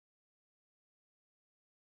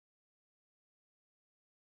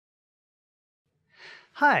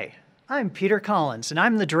Hi, I'm Peter Collins, and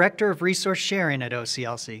I'm the Director of Resource Sharing at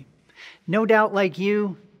OCLC. No doubt, like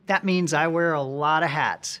you, that means I wear a lot of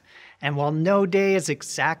hats. And while no day is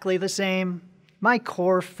exactly the same, my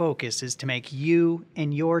core focus is to make you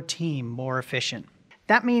and your team more efficient.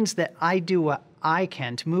 That means that I do what I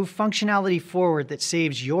can to move functionality forward that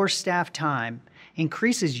saves your staff time,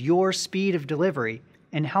 increases your speed of delivery,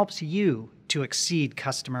 and helps you to exceed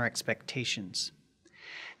customer expectations.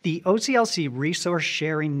 The OCLC Resource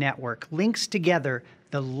Sharing Network links together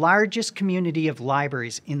the largest community of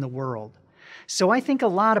libraries in the world. So I think a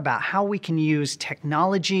lot about how we can use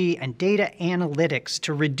technology and data analytics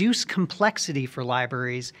to reduce complexity for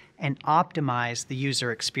libraries and optimize the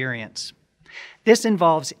user experience. This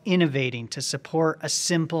involves innovating to support a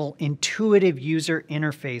simple, intuitive user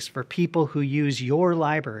interface for people who use your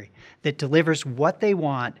library that delivers what they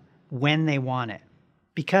want when they want it.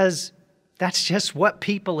 Because that's just what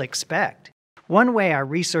people expect. One way our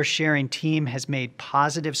resource sharing team has made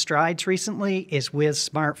positive strides recently is with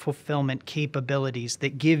smart fulfillment capabilities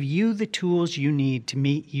that give you the tools you need to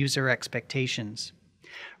meet user expectations.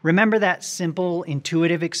 Remember that simple,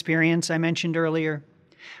 intuitive experience I mentioned earlier?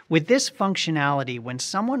 With this functionality, when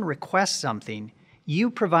someone requests something, you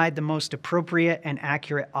provide the most appropriate and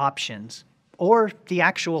accurate options, or the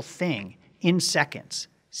actual thing, in seconds.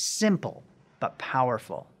 Simple, but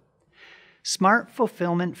powerful. Smart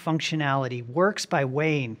fulfillment functionality works by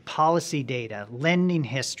weighing policy data, lending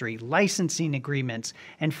history, licensing agreements,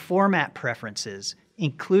 and format preferences,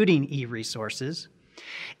 including e-resources.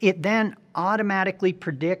 It then automatically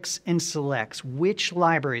predicts and selects which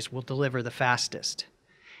libraries will deliver the fastest.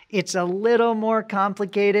 It's a little more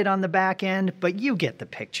complicated on the back end, but you get the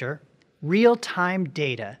picture. Real-time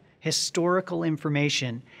data, historical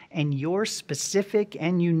information, and your specific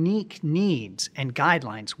and unique needs and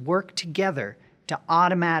guidelines work together to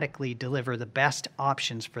automatically deliver the best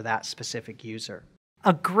options for that specific user.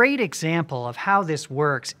 A great example of how this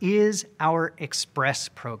works is our Express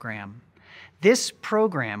program. This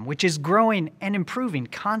program, which is growing and improving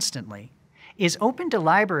constantly, is open to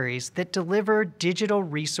libraries that deliver digital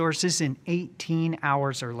resources in 18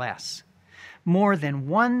 hours or less. More than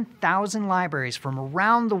 1,000 libraries from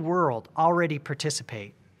around the world already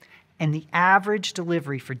participate, and the average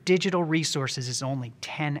delivery for digital resources is only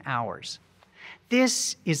 10 hours.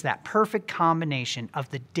 This is that perfect combination of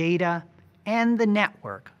the data and the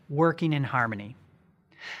network working in harmony.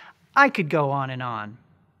 I could go on,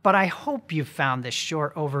 but I hope you found this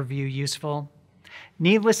short overview useful.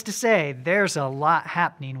 Needless to say, there's a lot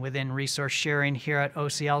happening within resource sharing here at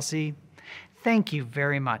OCLC. Thank you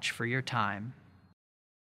very much for your time.